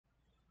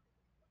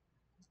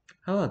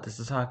Hello, this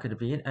is Haku the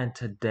Bean, and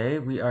today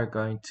we are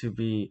going to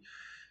be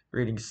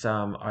reading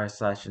some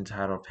r/slash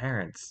entitled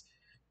Parents.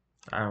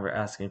 I remember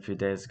asking a few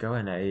days ago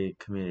in a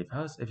community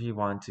post if you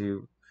want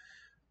to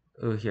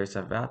hear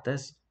something about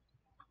this.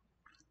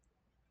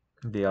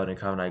 The only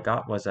comment I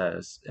got was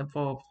a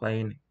simple,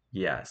 plain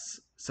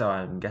yes, so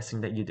I'm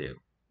guessing that you do.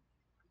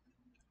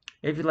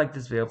 If you like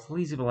this video,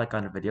 please leave a like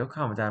on the video,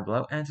 comment down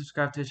below, and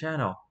subscribe to the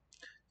channel.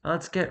 Now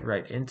let's get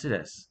right into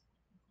this.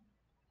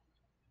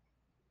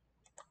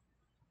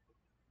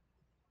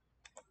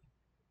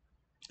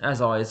 As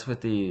always,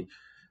 with the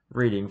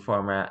reading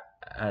format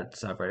at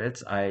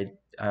subreddits, I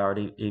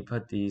already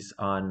put these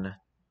on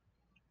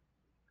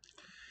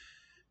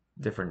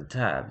different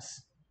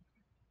tabs.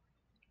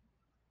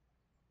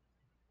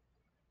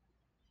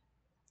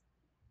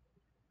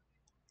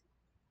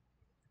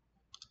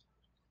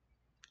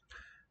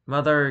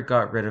 Mother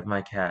got rid of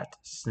my cat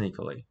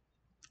sneakily.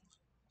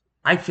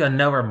 I feel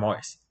no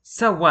remorse.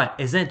 So what?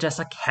 Isn't it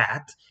just a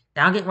cat?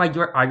 I don't get why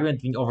you're arguing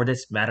with me over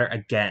this matter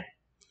again.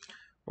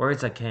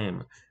 Words that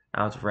came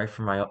out right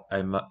from my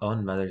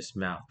own mother's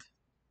mouth.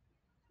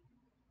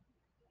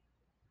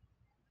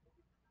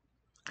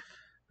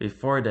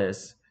 Before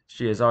this,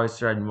 she has always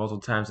threatened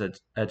multiple times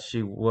that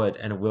she would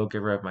and will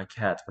get rid of my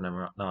cat when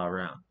I'm not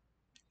around.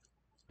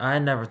 I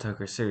never took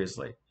her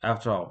seriously.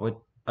 After all,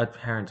 what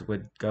parent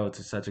would go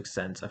to such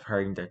extents of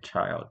hurting their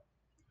child?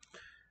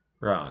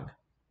 Wrong.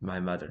 My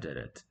mother did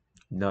it,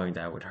 knowing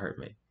that would hurt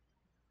me.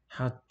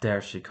 How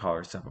dare she call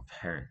herself a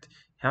parent?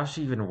 How is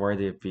she even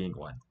worthy of being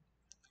one?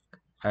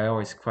 I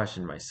always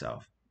questioned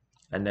myself,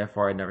 and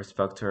therefore I never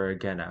spoke to her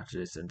again after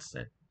this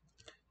incident.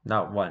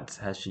 Not once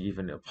has she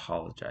even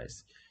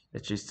apologized,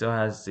 yet she still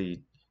has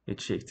the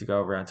cheek to go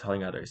around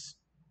telling others.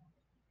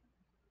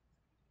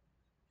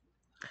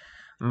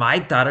 My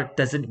daughter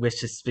doesn't wish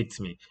to speak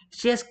to me.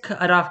 She has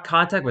cut off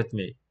contact with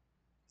me.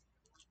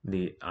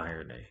 The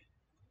irony.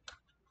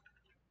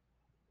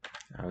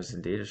 That was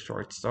indeed a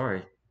short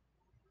story.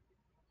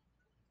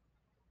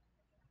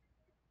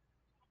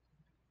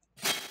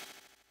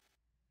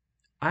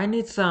 I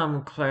need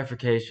some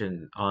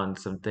clarification on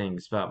some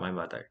things about my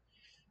mother.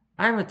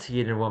 I'm a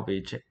teen and won't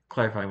be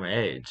clarifying my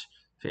age,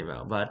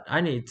 female, but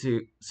I need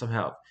some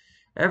help.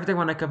 Every day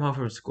when I come home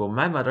from school,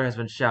 my mother has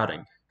been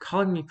shouting,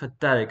 calling me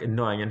pathetic,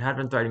 annoying, and had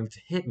been threatening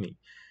to hit me.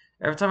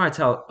 Every time I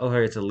tell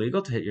her it's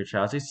illegal to hit your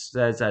child, she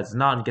says that it's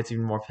not and gets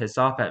even more pissed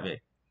off at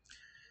me.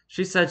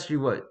 She said she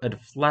would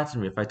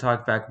flatten me if I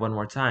talked back one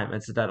more time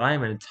and said that I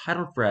am an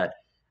entitled brat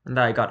and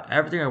that I got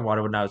everything I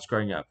wanted when I was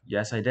growing up.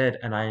 Yes, I did,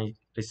 and I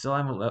still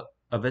am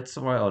a bit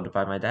spoiled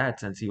by my dad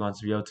since he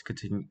wants to be able to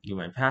continue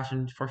my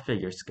passion for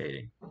figure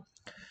skating.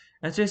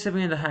 And she has hit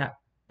me in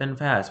the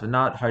past, but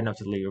not hard enough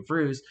to leave a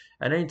bruise.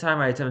 And any time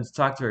I attempt to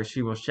talk to her,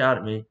 she will shout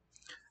at me,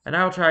 and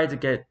I will try to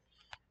get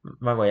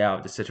my way out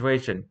of the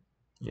situation.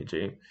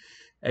 Eugene.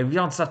 If you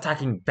don't stop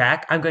talking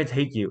back, I'm going to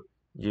hit you.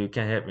 You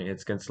can't hit me,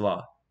 it's against the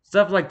law.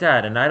 Stuff like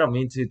that, and I don't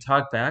mean to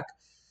talk back.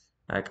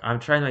 Like, I'm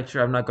trying to make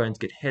sure I'm not going to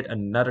get hit.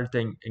 Another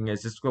thing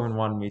is this woman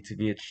wanted me to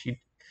be a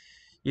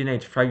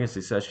teenage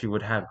pregnancy so she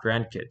would have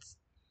grandkids.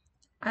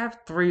 I have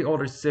three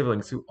older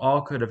siblings who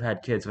all could have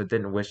had kids but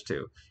didn't wish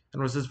to,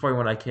 and was disappointed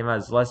when I came out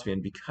as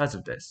lesbian because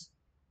of this.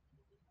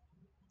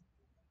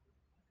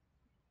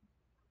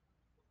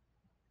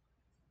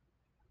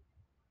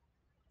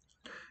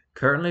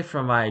 Currently,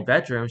 from my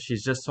bedroom,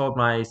 she's just told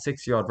my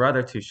 6-year-old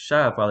brother to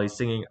shut up while he's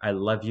singing I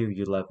Love You,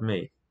 You Love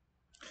Me.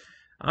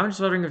 I'm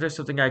just wondering if there's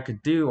something I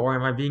could do, or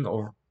am I being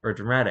over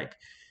dramatic?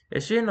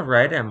 Is she in the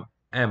right? Am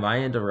I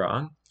in the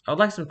wrong? I would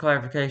like some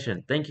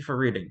clarification. Thank you for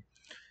reading.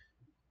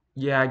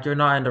 Yeah, you're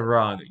not in the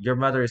wrong. Your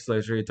mother is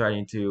literally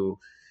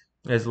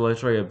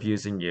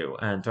abusing you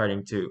and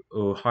threatening to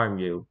harm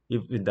you,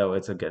 even though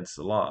it's against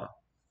the law.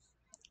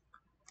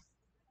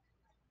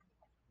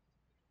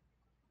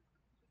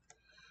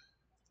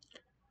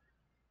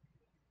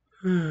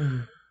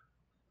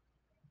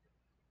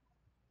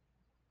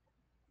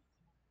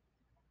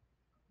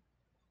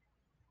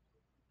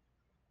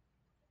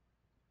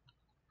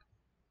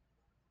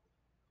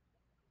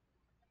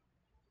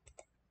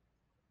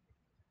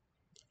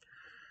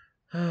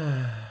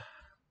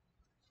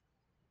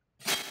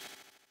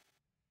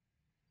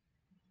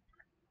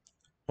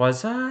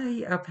 Was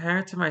I a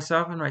parent to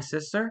myself and my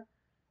sister?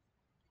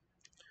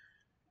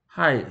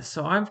 Hi,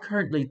 so I'm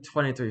currently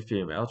 23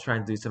 female,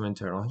 trying to do some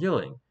internal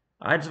healing.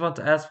 I just want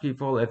to ask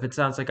people if it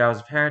sounds like I was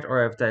a parent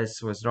or if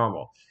this was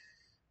normal.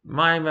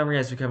 My memory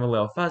has become a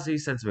little fuzzy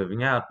since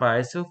moving out, but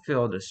I still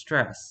feel the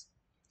stress.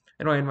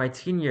 Anyway, in my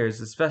teen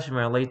years, especially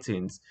my late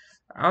teens,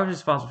 I was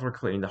responsible for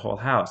cleaning the whole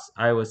house.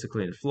 I was to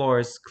clean the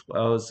floors,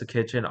 clothes, the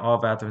kitchen, all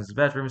bathrooms and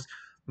bedrooms,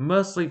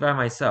 mostly by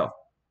myself.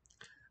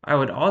 I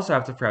would also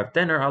have to prep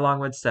dinner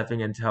along with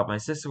stepping in to help my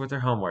sister with her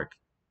homework.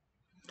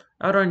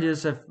 I would only do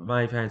this if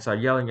my parents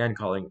started yelling and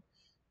calling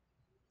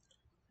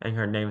and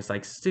her names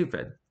like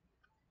stupid.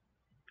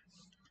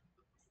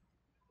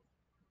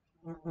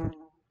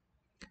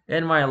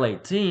 In my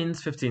late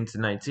teens, 15 to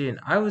 19,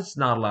 I was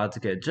not allowed to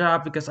get a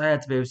job because I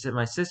had to babysit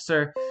my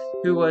sister,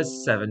 who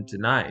was 7 to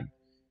 9.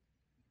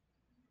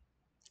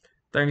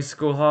 During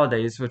school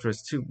holidays, which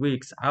was 2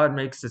 weeks, I would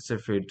make sister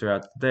food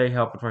throughout the day,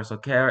 help with personal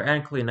care,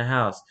 and clean the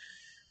house.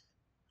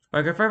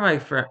 When I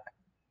confronted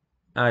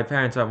my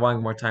parents about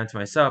wanting more time to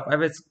myself, I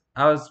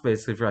was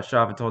basically brushed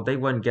off and told they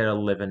wouldn't get a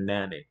live-in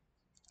nanny,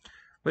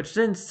 which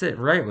didn't sit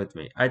right with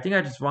me. I think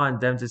I just wanted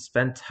them to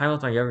spend time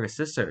with my younger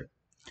sister.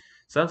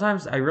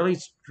 Sometimes I really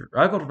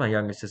struggled with my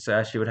younger sister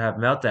as she would have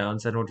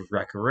meltdowns and would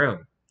wreck her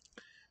room.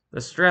 The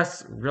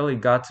stress really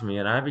got to me,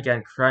 and I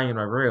began crying in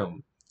my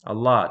room a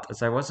lot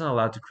as I wasn't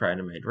allowed to cry in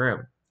the main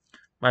room.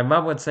 My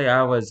mom would say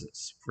I was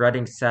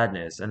spreading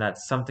sadness and that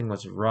something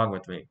was wrong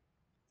with me.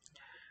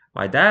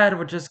 My dad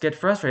would just get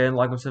frustrated and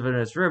lock himself in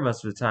his room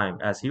most of the time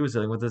as he was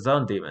dealing with his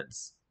own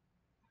demons.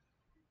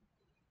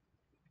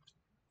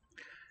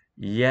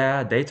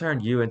 Yeah, they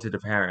turned you into the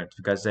parent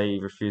because they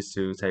refused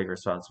to take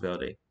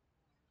responsibility.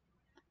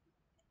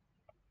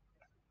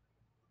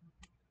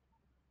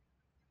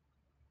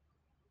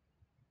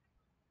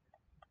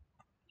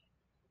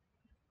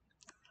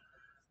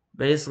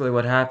 Basically,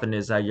 what happened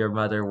is that your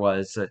mother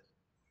was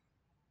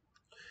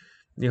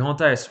the whole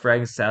entire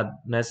spreading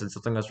sadness and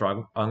something was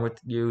wrong with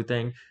you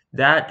thing.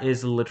 That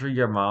is literally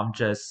your mom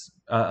just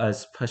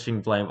us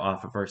pushing blame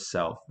off of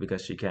herself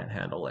because she can't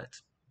handle it.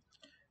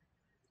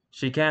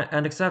 She can't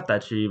and accept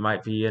that she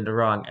might be in the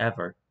wrong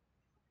ever.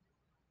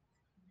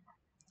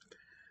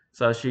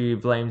 So she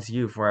blames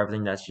you for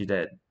everything that she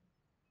did.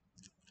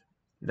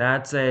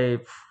 That's a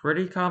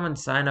pretty common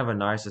sign of a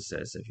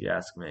narcissist, if you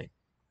ask me.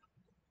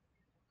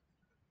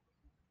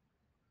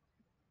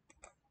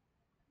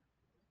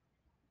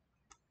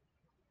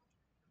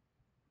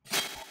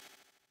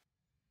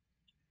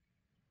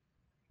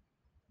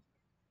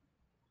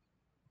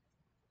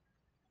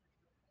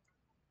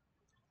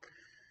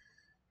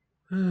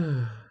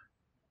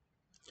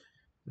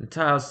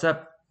 Until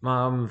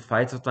stepmom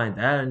fights with my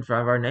dad in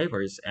front of our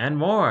neighbors, and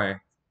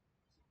more.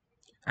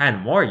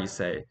 And more, you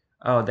say?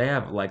 Oh, they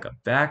have like a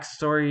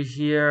backstory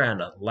here and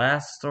a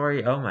last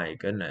story. Oh my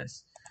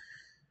goodness.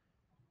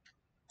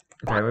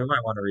 Okay, we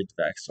might want to read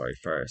the backstory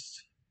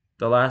first.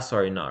 The last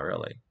story, not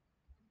really.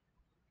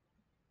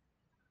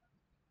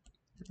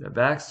 The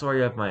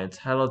backstory of my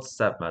entitled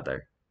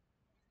stepmother.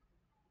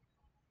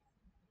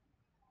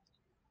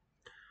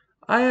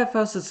 I have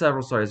posted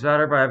several stories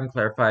about her, but I haven't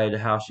clarified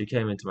how she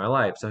came into my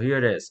life, so here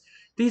it is.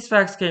 These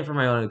facts came from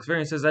my own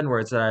experiences and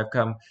words that have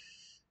come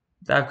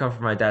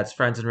from my dad's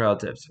friends and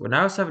relatives. When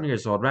I was 7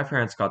 years old, my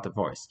parents got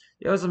divorced.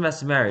 It was a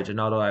messy marriage, and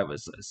although I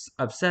was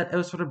upset, it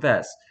was for the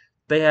best.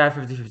 They had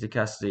 50-50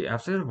 custody.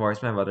 After the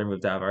divorce, my mother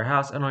moved out of our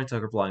house and only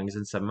took her belongings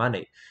and some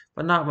money,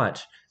 but not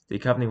much. The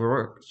company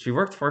she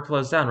worked for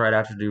closed down right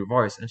after the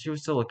divorce, and she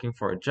was still looking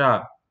for a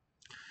job.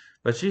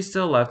 But she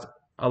still left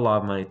a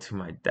lot of money to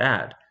my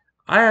dad.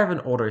 I have an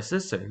older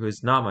sister who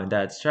is not my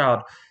dad's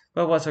child,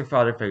 but was her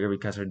father figure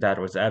because her dad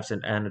was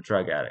absent and a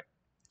drug addict.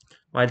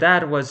 My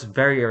dad was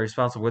very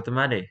irresponsible with the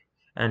money,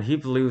 and he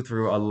blew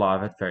through a lot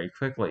of it very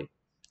quickly.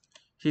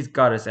 He's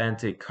got his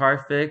antique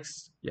car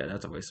fixed. Yeah,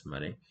 that's a waste of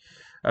money.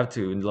 Up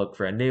to look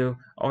brand new.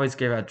 Always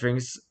gave out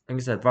drinks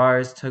at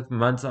bars. Took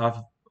months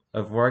off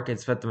of work and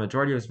spent the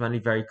majority of his money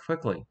very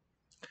quickly.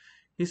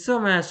 He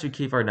still managed to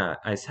keep our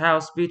nice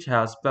house, beach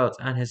house, boats,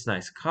 and his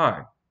nice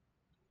car.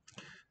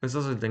 Because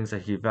those are things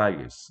that he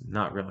values,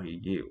 not really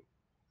you.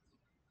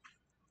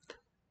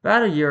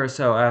 About a year or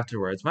so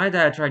afterwards, my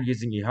dad tried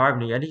using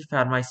eHarmony and he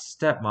found my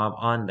stepmom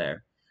on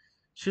there.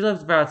 She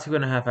lived about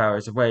 2.5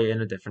 hours away in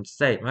a different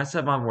state. My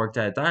stepmom worked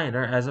at a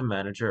diner as a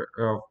manager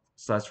or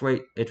slash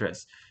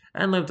waitress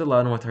and lived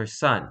alone with her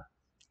son.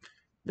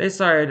 They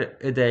started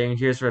a day, and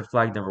here's red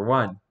flag number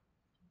one.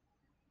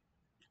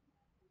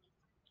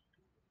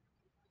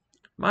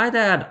 My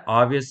dad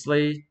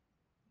obviously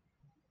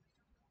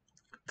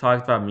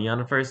talked about me on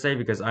the first day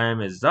because I am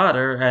his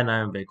daughter and I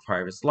am a big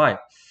part of his life.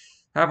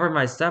 However,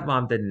 my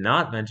stepmom did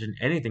not mention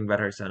anything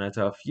about her son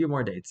until a few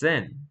more dates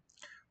in.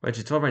 When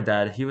she told my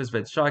dad, he was a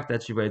bit shocked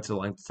that she waited so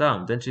long to tell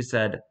him. Then she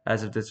said,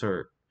 as if this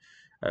were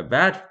a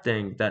bad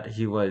thing, that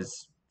he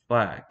was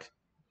black.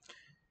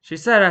 She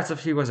said as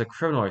if he was a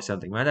criminal or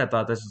something. My dad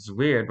thought this was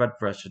weird, but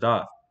brushed it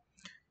off.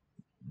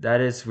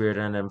 That is weird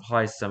and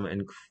implies some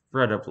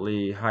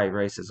incredibly high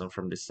racism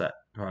from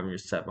your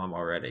stepmom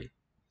already.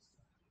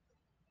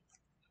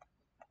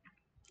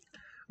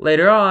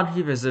 Later on,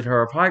 he visited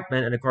her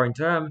apartment, and according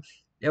to him,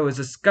 it was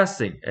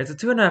disgusting. It's a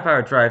 2.5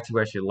 hour drive to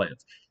where she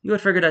lived. You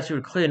would figure that she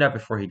would clean up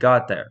before he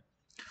got there.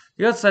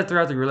 He also said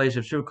throughout the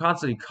relationship she would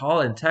constantly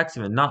call and text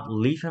him and not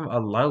leave him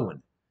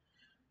alone.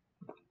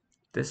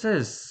 This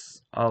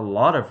is a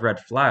lot of red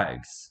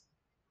flags.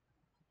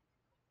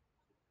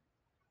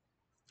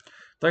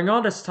 During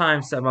all this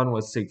time, stepmom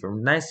was super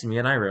nice to me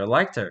and I really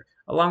liked her,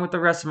 along with the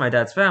rest of my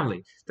dad's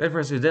family. The only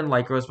person who didn't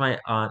like her was my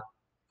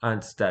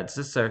aunt's dad's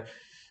sister,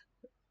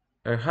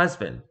 her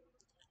husband.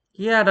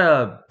 He had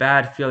a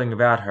bad feeling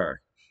about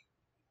her.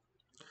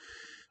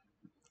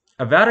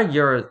 About a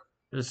year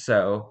or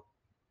so,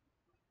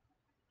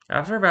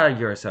 After about a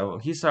year or so,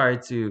 he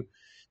started to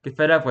get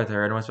fed up with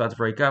her and was about to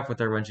break up with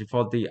her when she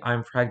pulled the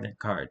I'm pregnant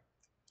card.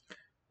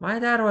 My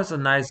dad was a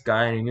nice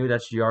guy and he knew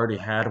that she already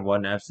had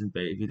one absent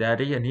baby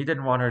daddy and he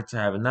didn't want her to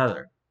have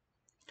another.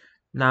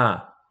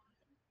 Nah,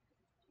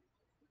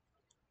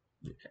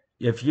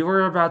 if you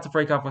were about to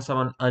break up with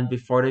someone and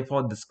before they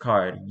pulled this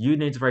card, you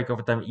need to break up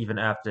with them even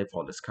after they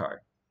pulled this card.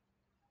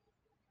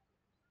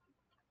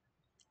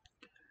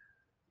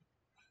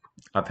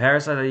 A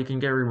parasite that you can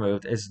get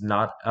removed is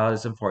not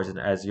as important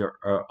as your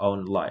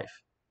own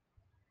life.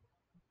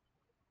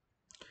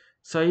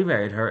 So you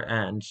married her,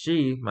 and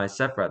she, my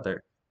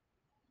stepbrother,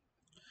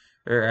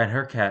 and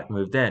her cat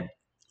moved in.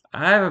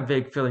 I have a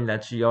big feeling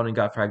that she only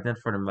got pregnant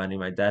for the money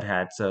my dad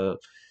had so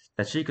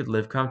that she could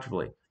live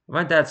comfortably.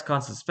 My dad's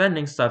constant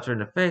spending stopped her in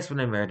the face when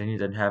they married and he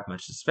didn't have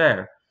much to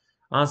spare.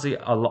 Honestly,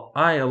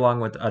 I,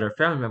 along with other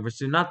family members,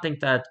 do not think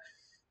that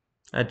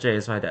Jay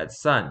is my dad's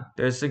son.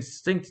 There's a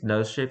distinct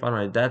nose shape on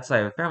my dad's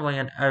side of the family,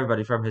 and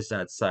everybody from his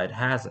dad's side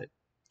has it.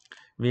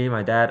 Me,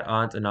 my dad,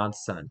 aunt, and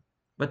aunt's son.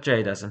 But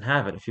Jay doesn't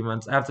have it. A few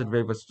months after the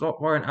baby was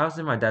born, I was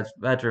in my dad's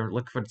bedroom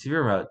looking for the TV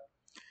remote.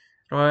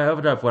 And when I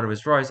opened up one of his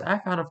drawers, I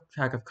found a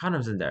pack of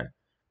condoms in there.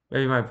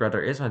 Maybe my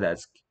brother is my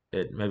dad's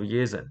kid. Maybe he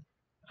isn't.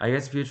 I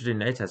guess future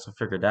DNA tests will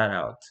figure that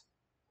out.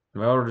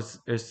 My older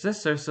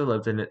sister still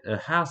lived in a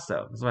house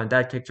though, so my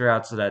dad kicked her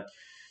out so that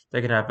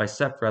they could have my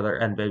stepbrother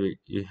and baby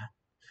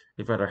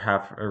brother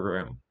have a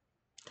room.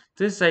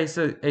 To this day,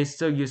 so they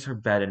still use her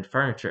bed and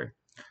furniture,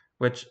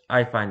 which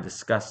I find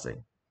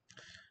disgusting.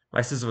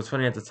 My sister was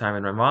 20 at the time,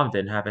 and my mom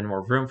didn't have any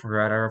more room for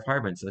her at our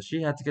apartment, so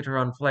she had to get her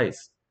own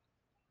place.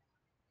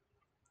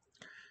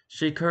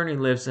 She currently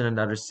lives in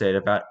another state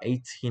about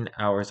 18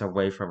 hours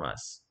away from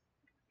us.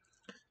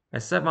 My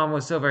stepmom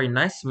was still very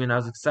nice to me, and I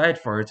was excited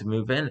for her to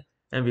move in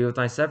and be with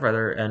my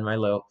stepbrother and my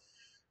little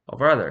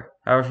brother.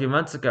 However, a few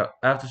months ago,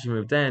 after she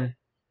moved in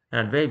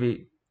and had a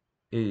baby,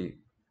 it,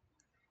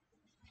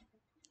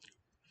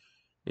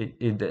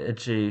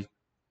 she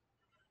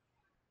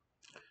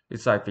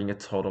started being a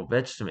total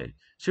bitch to me.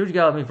 She would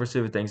yell at me for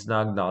stupid things and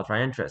not acknowledge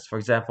my interests. For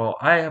example,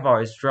 I have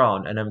always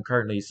drawn and am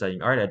currently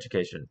studying art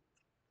education.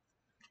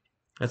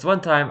 This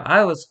one time,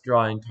 I was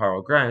drawing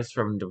Carl Grimes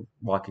from The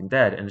Walking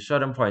Dead and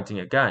showed him pointing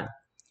a gun.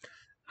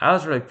 I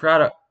was really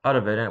proud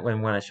of it, and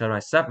when I showed my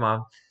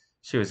stepmom,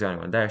 she was the only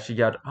one there. She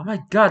yelled, "Oh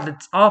my god,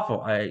 that's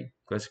awful!" I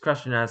was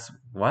crushed and asked,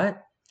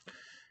 "What?"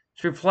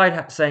 She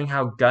replied, saying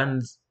how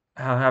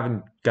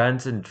having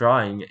guns and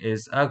drawing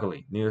is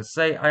ugly. Needless to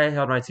say, I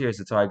held my tears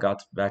until I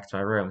got back to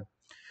my room,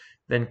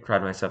 then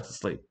cried myself to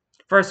sleep.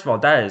 First of all,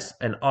 that is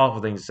an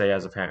awful thing to say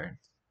as a parent.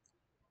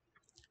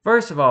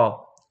 First of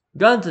all,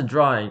 guns and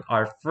drawing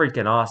are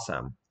freaking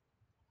awesome.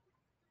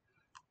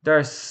 There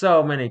are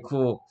so many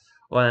cool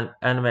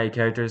anime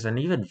characters and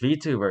even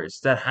VTubers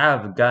that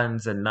have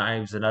guns and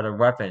knives and other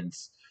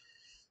weapons,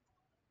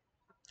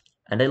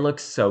 and they look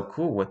so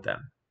cool with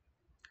them.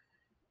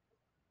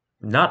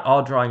 Not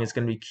all drawing is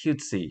going to be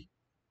cutesy.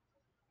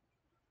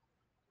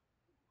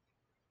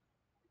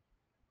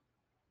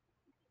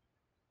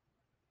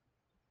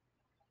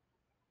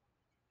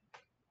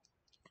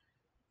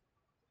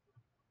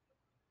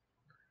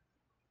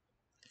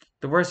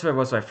 The worst of it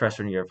was my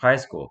freshman year of high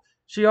school.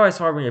 She always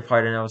tore me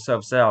apart and I was so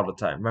upset all the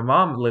time. My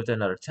mom lived in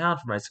another town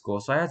for my school,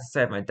 so I had to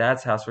stay at my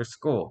dad's house for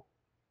school.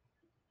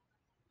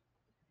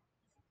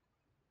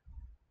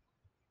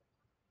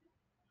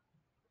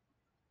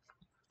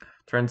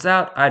 Turns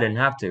out I didn't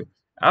have to.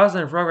 I was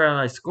in a program at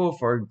my school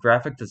for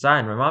graphic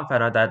design. My mom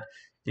found out that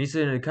any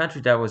student in the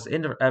country that was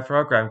in that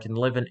program can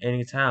live in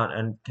any town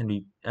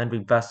and be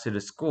bused to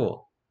the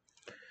school.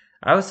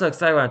 I was so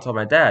excited when I told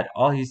my dad.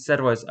 All he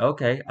said was,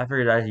 "Okay." I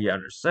figured that he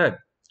understood. A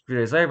few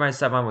days later, my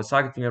stepmom was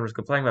talking to me and was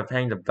complaining about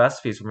paying the bus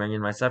fees for me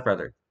and my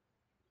stepbrother.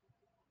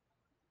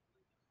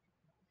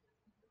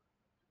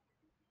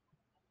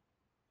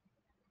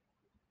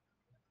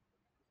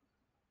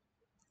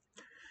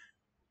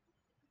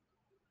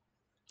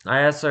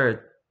 I asked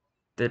her,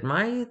 "Did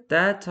my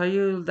dad tell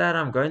you that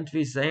I'm going to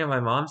be staying at my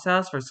mom's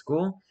house for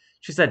school?"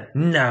 She said,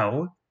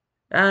 "No."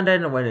 And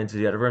then went into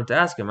the other room to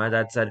ask him. My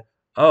dad said,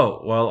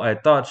 "Oh, well, I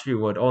thought she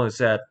would only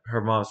stay at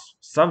her mom's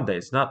some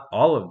days, not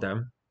all of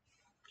them."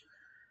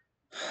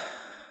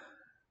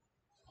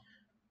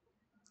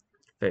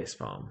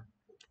 Facepalm.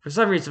 For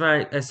some reason,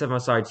 my stepmom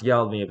started to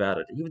yell at me about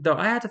it, even though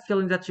I had the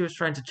feeling that she was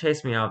trying to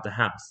chase me out of the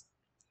house.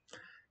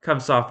 Come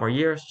sophomore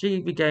year,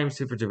 she became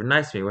super duper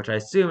nice to me, which I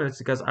assume is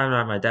because I'm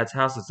not at my dad's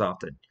house as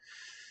often.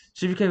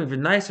 She became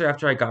even nicer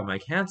after I got my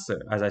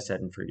cancer, as I said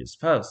in previous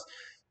posts.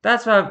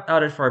 That's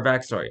about it for our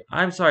backstory.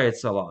 I'm sorry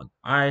it's so long.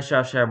 I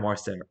shall share more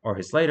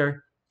stories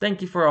later.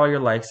 Thank you for all your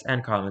likes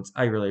and comments.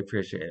 I really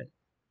appreciate it.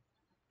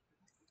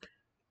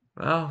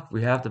 Well,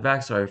 we have the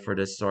backstory for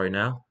this story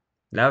now.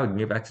 Now we can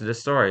get back to the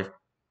story.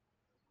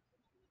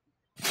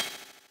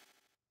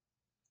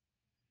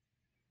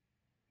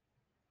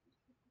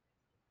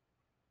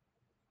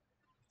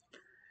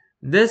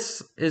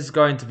 This is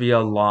going to be a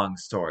long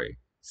story,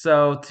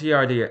 so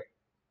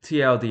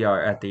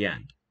TLDR at the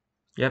end.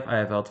 Yep, I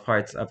have all the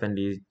parts up in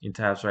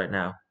tabs right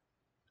now.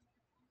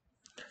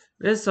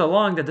 It is so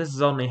long that this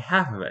is only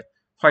half of it.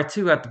 Part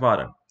 2 at the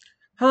bottom.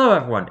 Hello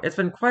everyone, it's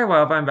been quite a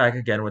while, but I'm back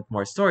again with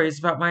more stories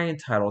about my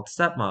entitled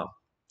stepmom.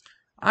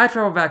 I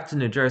traveled back to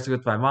New Jersey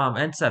with my mom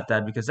and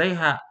stepdad because they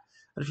had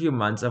a few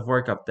months of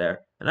work up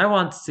there, and I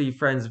wanted to see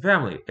friends and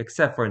family,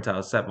 except for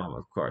entitled stepmom,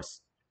 of course.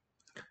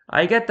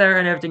 I get there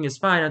and everything is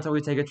fine until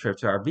we take a trip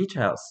to our beach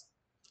house.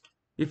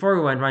 Before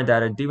we went, my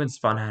dad and Demon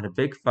Spawn had a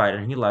big fight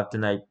and he left the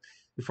night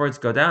before to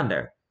go down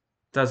there.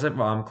 Doesn't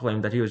mom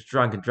claimed that he was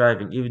drunk and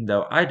driving even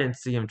though I didn't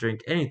see him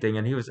drink anything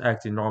and he was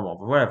acting normal,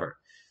 but whatever.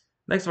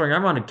 Next morning,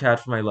 I'm on the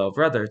couch with my little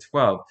brother,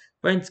 12,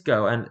 waiting to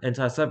go, and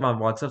until stepmom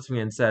walks up to me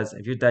and says,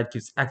 "If your dad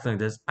keeps acting like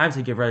this, I'm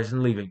taking Reddish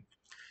and leaving.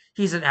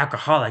 He's an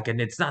alcoholic, and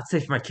it's not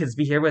safe for my kids to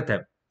be here with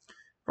him."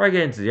 Before I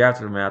get into the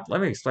aftermath,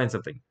 let me explain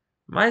something.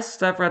 My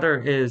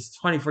stepbrother is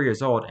 24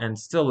 years old and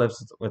still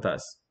lives with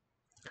us.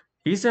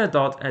 He's an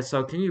adult, and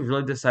so can you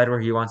really decide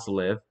where he wants to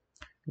live?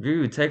 If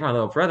you would take my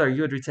little brother,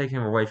 you would be taking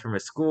him away from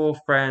his school,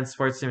 friends,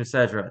 sports team,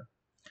 etc.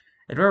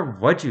 And where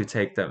would you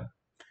take them?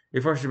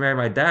 Before she married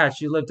my dad,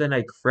 she lived in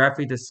a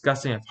crappy,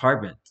 disgusting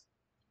apartment.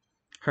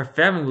 Her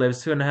family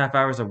lives 2.5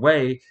 hours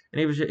away, and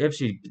even if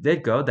she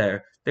did go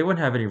there, they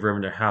wouldn't have any room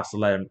in their house to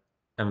let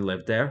him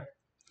live there.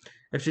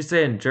 If she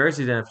stayed in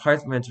Jersey, then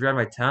apartments around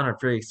my town are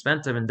pretty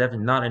expensive and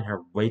definitely not in her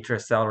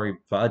waitress salary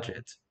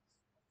budget.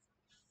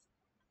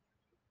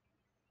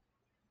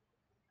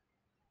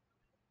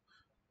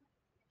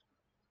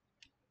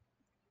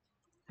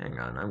 Hang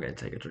on, I'm gonna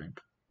take a drink.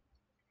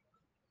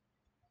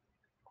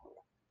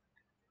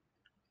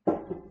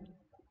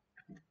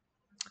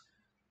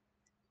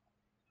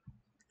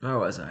 Where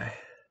was I?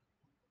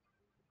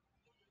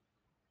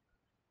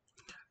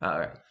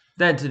 Alright.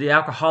 Then to the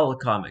alcoholic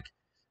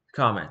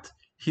comment.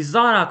 He's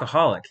not an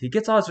alcoholic. He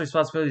gets all his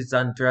responsibilities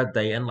done throughout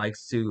the day and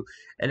likes to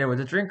end it with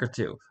a drink or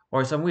two.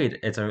 Or some weed.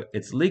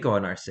 It's legal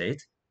in our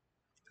state.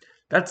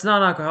 That's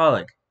not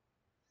alcoholic.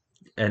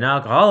 An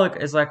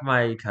alcoholic is like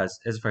my cousin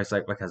is a person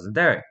like my cousin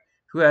Derek,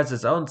 who has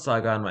his own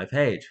saga on my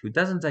page, who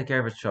doesn't take care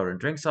of his children,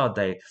 drinks all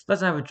day,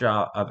 doesn't have a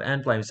job,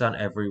 and blames on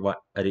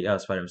everybody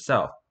else but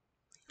himself.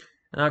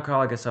 An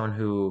alcoholic is someone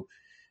who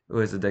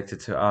is addicted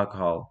to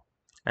alcohol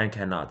and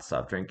cannot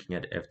stop drinking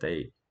it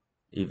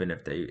even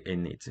if they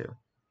need to.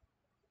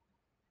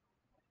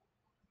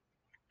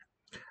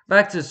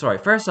 Back to the story.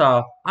 First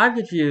off, I'm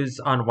confused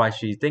on why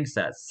she thinks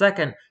that.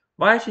 Second,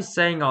 why is she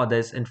saying all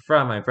this in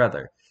front of my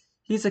brother?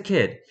 He's a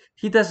kid.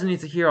 He doesn't need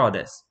to hear all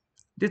this.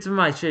 Due to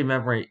my shitty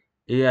memory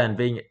and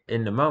being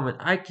in the moment,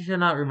 I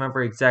cannot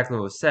remember exactly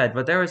what was said,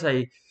 but there was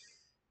a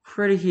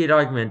pretty heated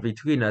argument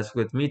between us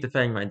with me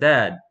defending my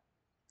dad.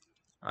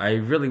 I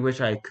really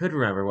wish I could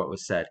remember what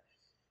was said.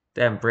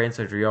 Damn, brain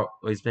surgery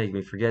always makes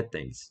me forget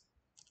things.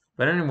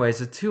 But anyways,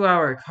 the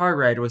 2-hour car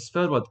ride was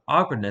filled with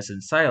awkwardness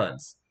and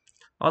silence.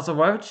 Also,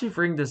 why would she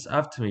bring this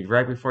up to me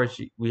right before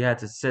we had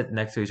to sit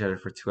next to each other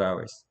for 2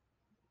 hours?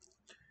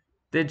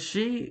 Did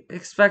she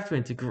expect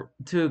me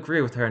to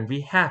agree with her and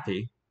be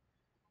happy?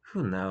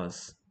 Who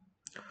knows?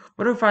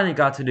 When we finally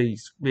got to the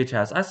beach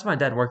house, I saw my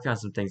dad working on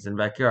some things in the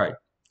backyard.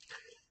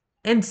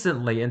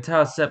 Instantly,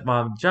 until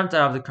stepmom jumped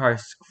out of the car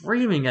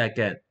screaming at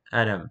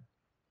him.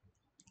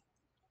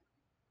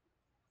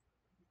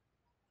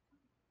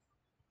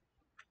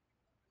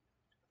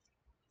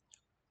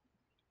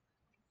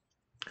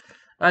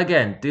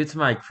 Again, due to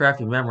my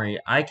crappy memory,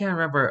 I can't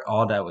remember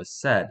all that was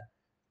said.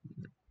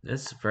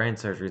 This brain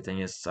surgery thing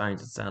is starting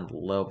to sound a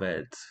little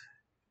bit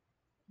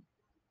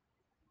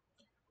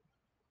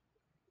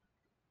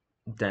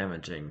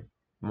damaging,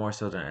 more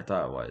so than I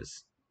thought it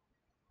was.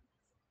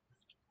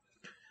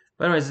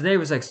 But anyways, the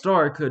neighbors next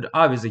door could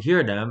obviously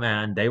hear them,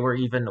 and they were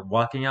even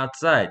walking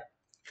outside.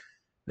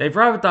 They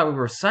probably thought we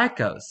were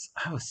psychos.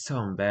 I was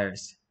so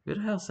embarrassed. Who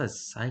the hell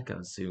says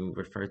psychos to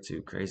refer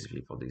to crazy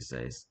people these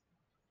days?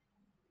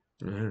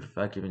 Who the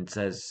fuck even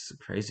says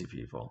crazy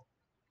people?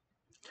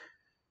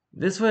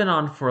 This went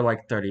on for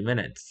like 30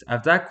 minutes.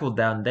 After that cooled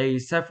down, they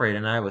separated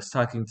and I was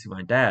talking to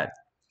my dad.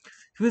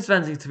 He was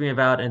venting to me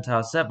about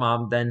Intel's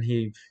stepmom, then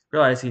he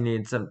realized he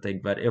needed something,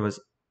 but it was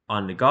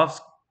on the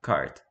golf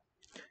cart.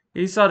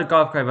 He saw the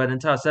golf cart, but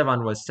Intel's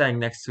stepmom was standing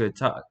next to it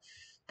talking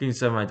to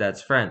some of my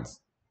dad's friends.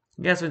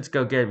 He asked me to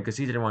go get it because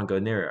he didn't want to go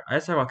near her. I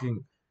started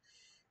walking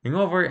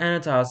over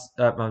and Intel's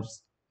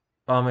stepmom's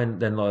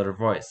and then lowered her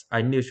voice.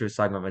 I knew she was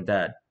talking about my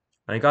dad.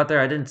 When I got there,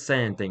 I didn't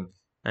say anything,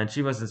 and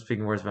she wasn't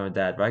speaking words about my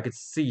dad, but I could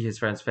see his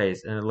friend's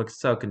face, and it looked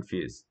so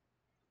confused.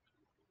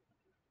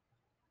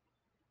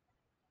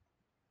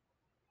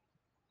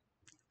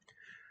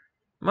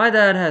 My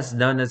dad has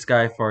known this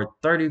guy for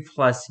 30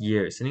 plus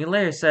years, and he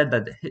later said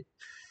that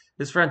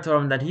his friend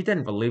told him that he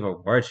didn't believe a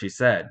word she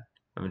said.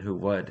 I mean, who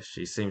would?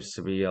 She seems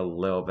to be a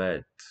little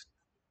bit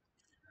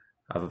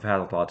of a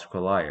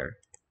pathological liar.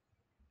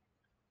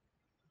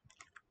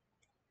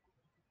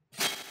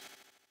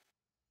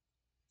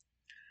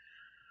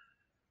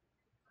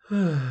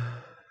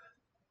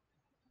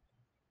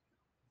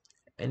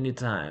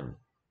 Anytime.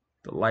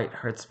 The light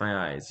hurts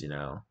my eyes, you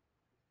know.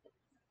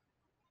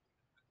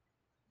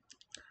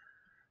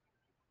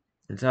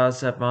 Until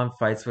stepmom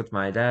fights with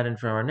my dad in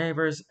front of our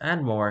neighbors,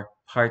 and more.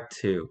 Part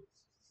 2.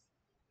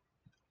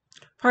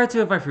 Part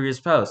 2 of my previous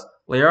post.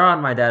 Later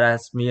on, my dad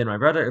asked me and my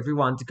brother if we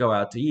wanted to go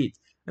out to eat.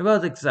 We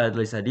both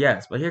excitedly said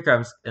yes, but here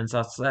comes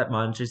Insaw's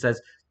stepmom and she says,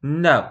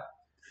 no,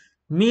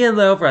 me and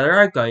little brother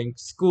are going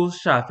school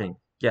shopping.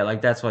 Yeah,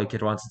 like that's what a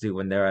kid wants to do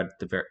when they're at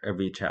a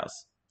beach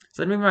house.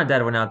 So me and my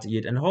dad went out to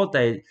eat, and the whole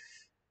day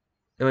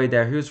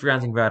there he was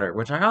ranting about her,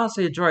 which I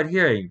honestly enjoyed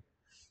hearing.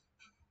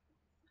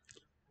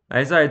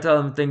 I started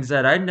telling him things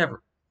that I'd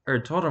never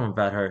told him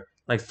about her,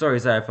 like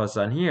stories that I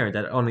posted on here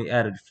that only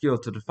added fuel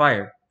to the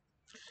fire.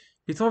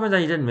 He told me that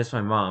he didn't miss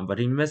my mom, but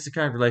he missed the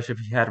kind of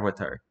relationship he had with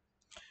her.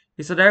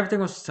 He said everything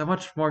was so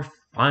much more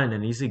fun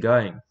and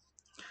easygoing.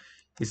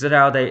 He said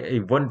how they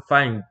wouldn't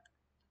fight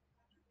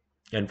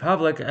in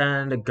public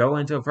and go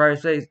into a private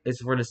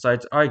space where they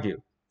decide to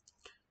argue.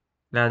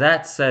 Now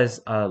that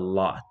says a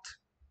lot.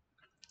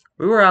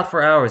 We were out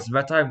for hours, and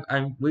by the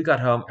time we got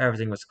home,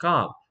 everything was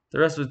calm. The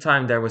rest of the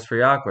time there was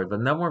pretty awkward,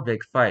 but no more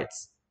big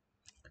fights.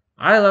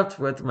 I left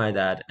with my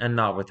dad and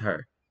not with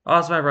her.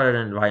 Also, my brother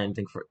didn't buy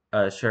anything for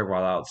sure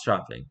while I was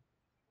shopping.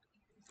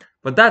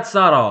 But that's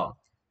not all.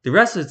 The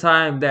rest of the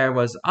time there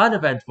was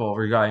uneventful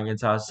regarding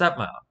Intel's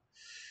stepmom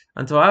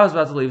until I was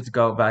about to leave to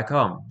go back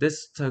home.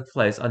 This took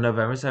place on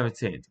November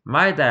 17th.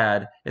 My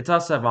dad,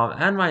 Intel's stepmom,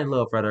 and my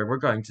little brother were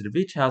going to the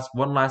beach house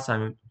one last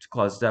time to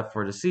close it up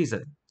for the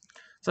season.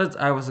 Since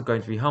I wasn't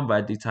going to be home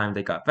by the time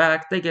they got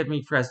back, they gave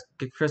me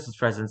Christmas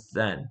presents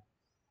then.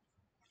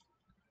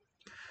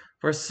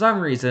 For some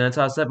reason,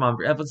 Intel's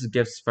stepmom emphasized the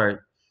gifts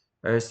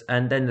first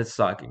and then the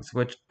stockings,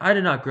 which I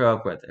did not grow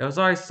up with. It was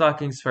always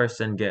stockings first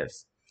and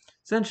gifts.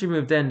 Since she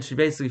moved in, she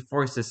basically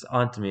forced this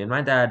onto me and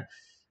my dad,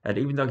 and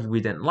even though we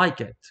didn't like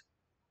it.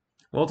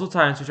 Multiple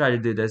times we tried to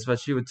do this, but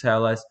she would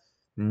tell us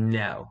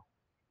no.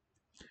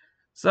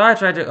 So I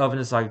tried to open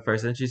the stocking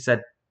first, and she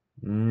said,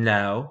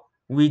 no,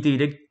 we do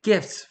the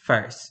gifts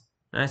first.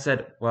 And I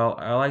said, well,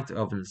 I like to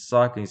open the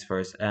stockings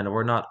first, and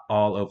we're not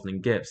all opening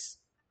gifts.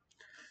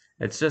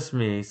 It's just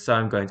me, so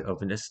I'm going to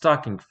open the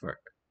stocking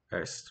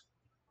first.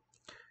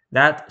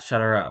 That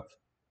shut her up.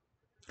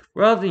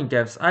 While opening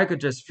gifts, I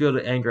could just feel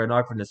the anger and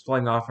awkwardness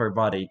flowing off her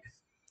body,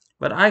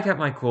 but I kept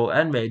my cool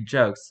and made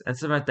jokes and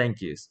said my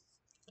thank yous.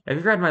 If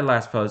you read my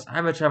last post,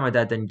 I'm a child my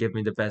dad didn't give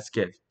me the best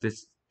gift.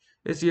 This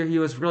year he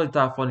was really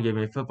thoughtful and gave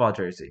me a football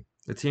jersey,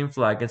 the team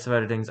flag, and some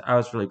other things. I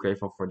was really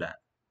grateful for that.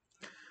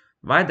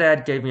 My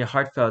dad gave me a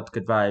heartfelt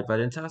goodbye,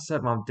 but until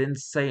stepmom didn't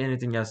say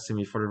anything else to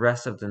me for the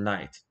rest of the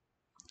night.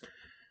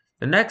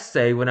 The next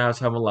day, when I was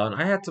home alone,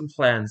 I had some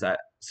plans,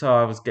 so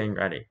I was getting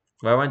ready.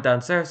 When I went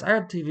downstairs, I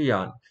had TV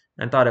on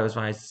and thought it was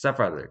my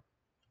stepbrother.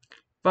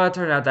 But it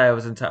turned out that it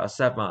was Untel's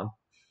stepmom.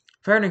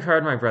 Apparently, her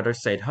and my brother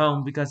stayed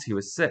home because he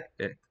was sick.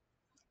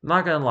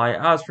 Not gonna lie,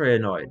 I was pretty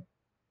annoyed.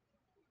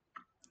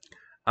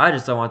 I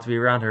just don't want to be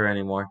around her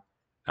anymore.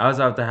 I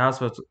was out of the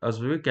house was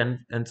the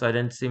weekend, and so I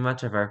didn't see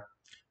much of her.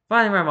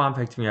 Finally, my mom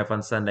picked me up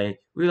on Sunday.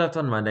 We left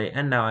on Monday,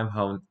 and now I'm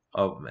home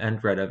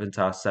and rid of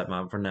Untel's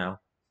stepmom for now.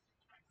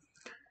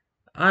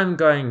 I'm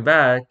going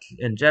back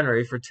in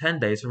January for 10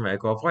 days for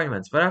medical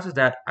appointments, but after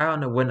that, I don't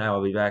know when I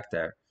will be back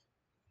there.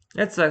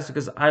 It sucks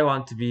because I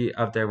want to be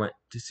up there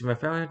to see my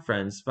family and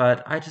friends,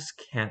 but I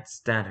just can't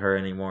stand her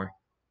anymore.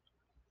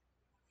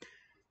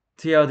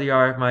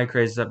 TLDR, my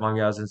crazy stepmom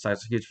yells and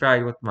starts a huge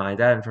fight with my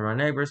dad in front of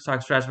my neighbors,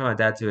 talks trash about my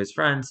dad to his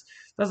friends,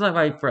 does not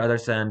fight for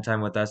others to spend time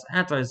with us,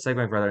 and threatens to take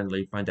my brother and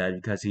leave my dad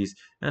because he's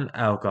an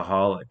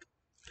alcoholic.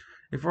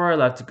 Before I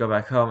left to go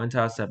back home,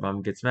 Untel's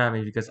stepmom gets mad at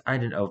me because I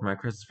didn't open my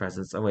Christmas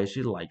presents the way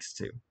she likes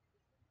to.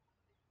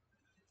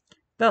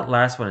 That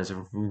last one is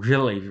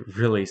really,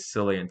 really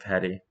silly and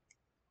petty.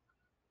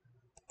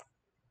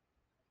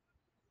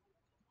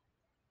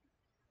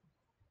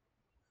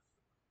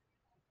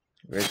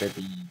 Where did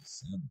the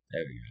sound?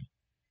 There we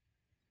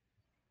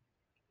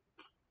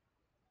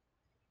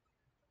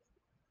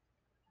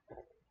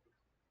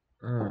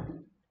go.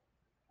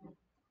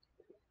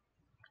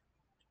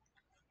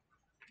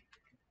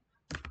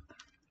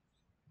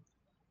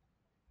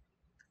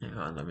 Hang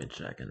on, let me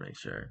check and make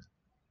sure.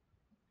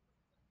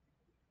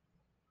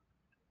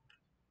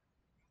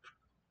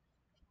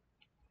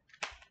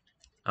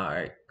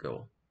 Alright,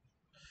 cool.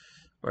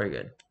 Very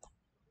good.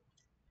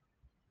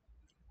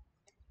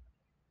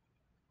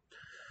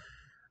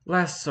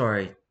 Last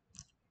story.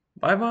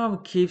 My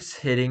mom keeps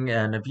hitting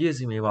and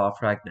abusing me while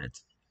pregnant.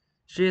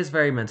 She is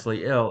very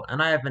mentally ill,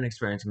 and I have been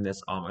experiencing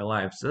this all my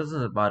life, so it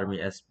doesn't bother me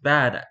as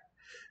bad.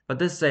 But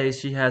this day,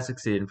 she has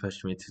succeeded in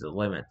pushing me to the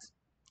limit.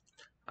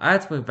 I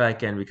had to move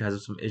back in because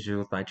of some issues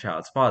with my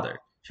child's father.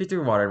 She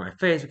threw water in my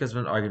face because of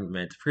an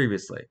argument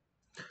previously.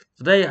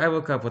 Today, I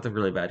woke up with a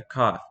really bad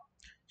cough.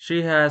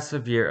 She has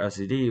severe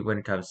OCD when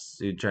it comes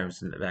to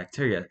germs and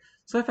bacteria,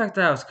 so the fact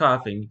that I was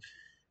coughing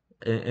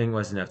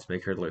was enough to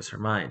make her lose her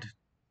mind.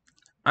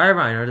 I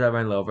remind her that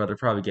my little brother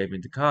probably gave me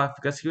the cough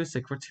because he was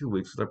sick for 2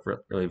 weeks with a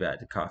really bad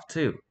cough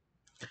too.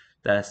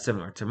 That is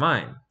similar to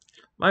mine.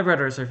 My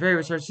brother is her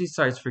favorite, so she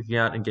starts freaking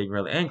out and getting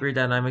really angry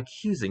that I'm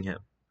accusing him.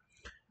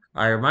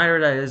 I remind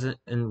her that it isn't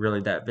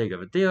really that big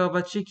of a deal,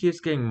 but she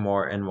keeps getting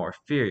more and more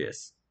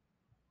furious.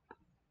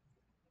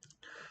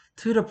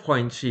 To the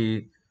point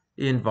she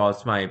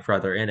involves my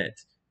brother in it.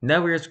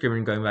 Now we are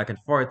screaming, going back and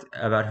forth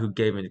about who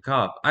gave me the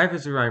cup. I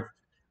have reminded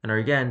her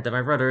again that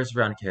my brother is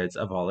around kids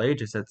of all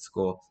ages at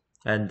school,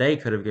 and they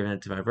could have given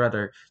it to my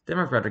brother, then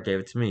my brother gave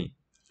it to me.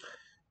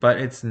 But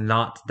it's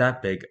not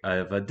that big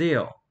of a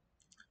deal.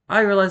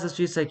 I realize that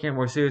she's taking it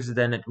more seriously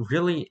than it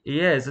really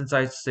is and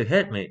decides to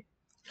hit me.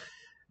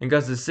 And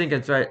goes to the sink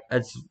and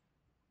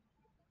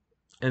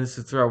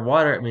to throw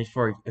water at me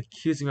for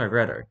accusing my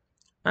brother.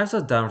 I'm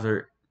so done with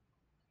her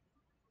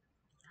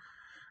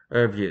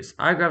abuse.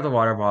 I grabbed the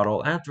water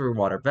bottle and threw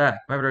water back.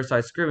 My brother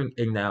starts screaming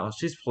now.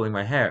 She's pulling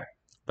my hair.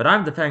 But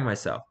I'm defending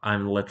myself.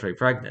 I'm literally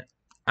pregnant.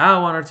 I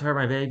don't want her to hurt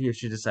my baby if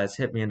she decides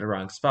to hit me in the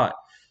wrong spot.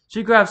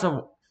 She grabs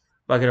a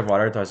bucket of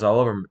water and throws it all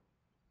over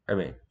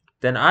me.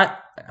 Then I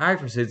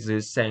proceed to do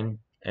the same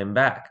and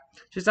back.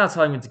 She's now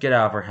telling me to get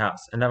out of her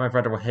house and that my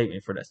brother will hate me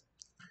for this.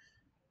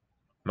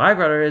 My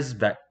brother is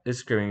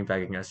screaming,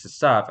 begging us to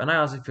stop, and I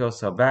honestly feel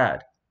so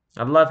bad.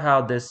 I love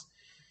how this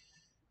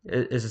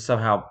is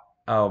somehow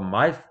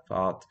my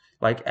fault,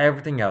 like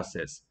everything else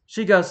is.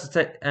 She goes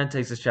and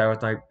takes a shower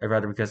with my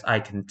brother because I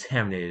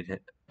contaminated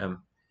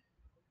him.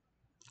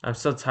 I'm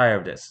so tired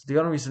of this. The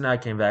only reason I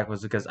came back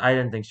was because I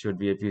didn't think she would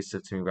be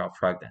abusive to me while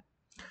pregnant.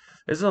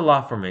 This is a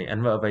lot for me and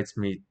motivates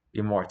me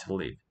even more to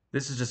leave.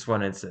 This is just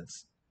one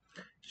instance.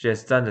 She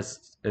has done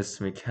this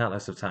to me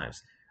countless of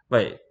times.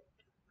 Wait,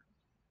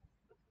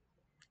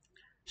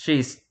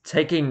 she's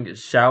taking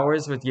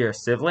showers with your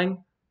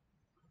sibling?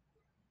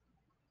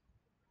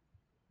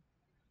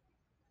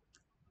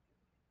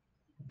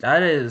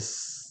 That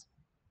is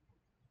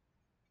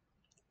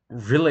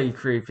really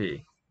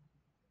creepy.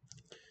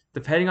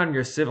 Depending on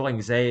your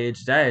sibling's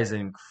age, that is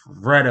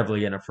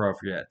incredibly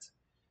inappropriate.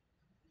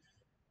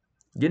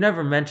 You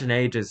never mention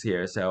ages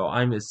here, so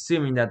I'm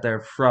assuming that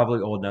they're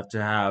probably old enough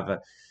to have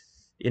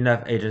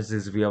enough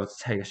agencies to be able to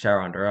take a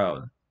shower on their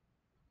own.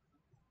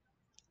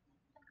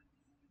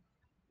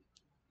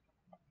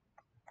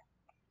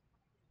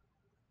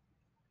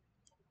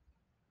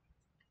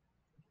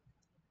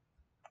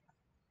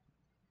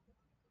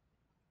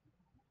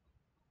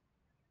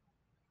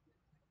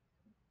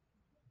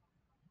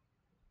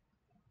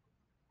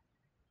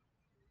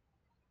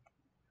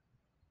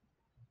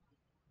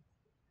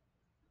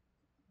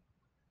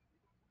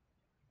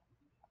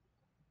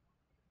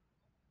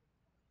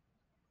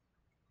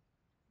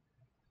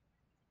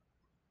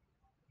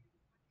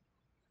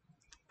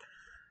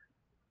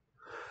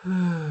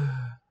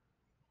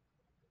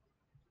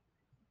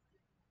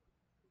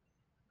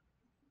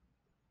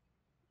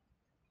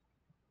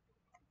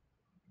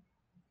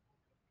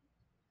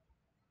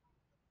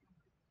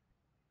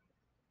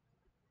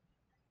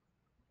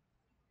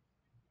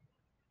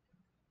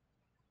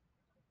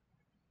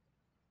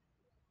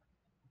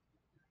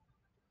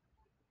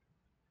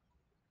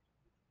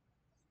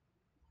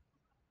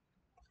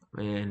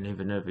 And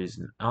even if he's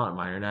not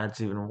minor, that's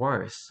even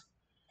worse.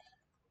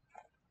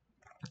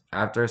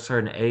 After a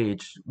certain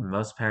age,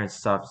 most parents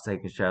stop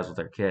taking showers with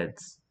their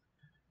kids.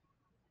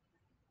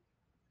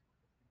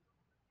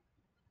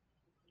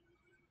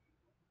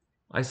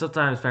 Like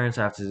sometimes parents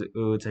have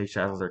to take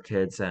showers with their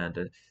kids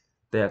and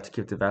they have to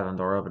keep the bathroom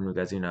door open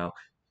because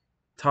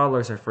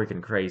toddlers are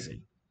freaking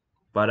crazy.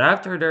 But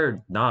after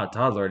they're not a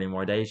toddler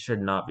anymore, they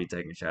should not be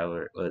taking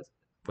showers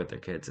with their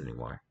kids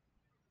anymore.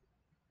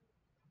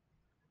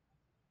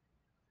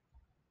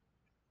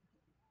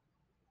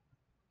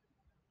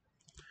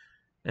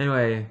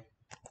 Anyway, I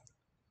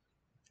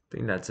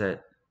think that's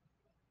it.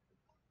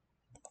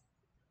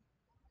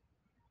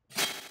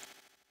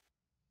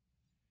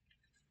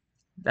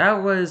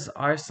 That was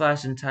r/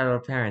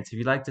 entitled parents. If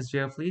you like this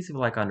video, please leave a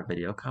like on the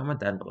video, comment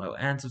down below,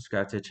 and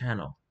subscribe to the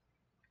channel.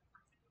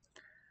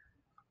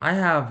 I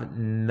have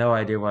no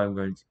idea what I'm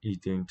going to be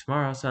doing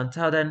tomorrow, so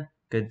until then,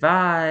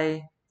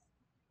 goodbye!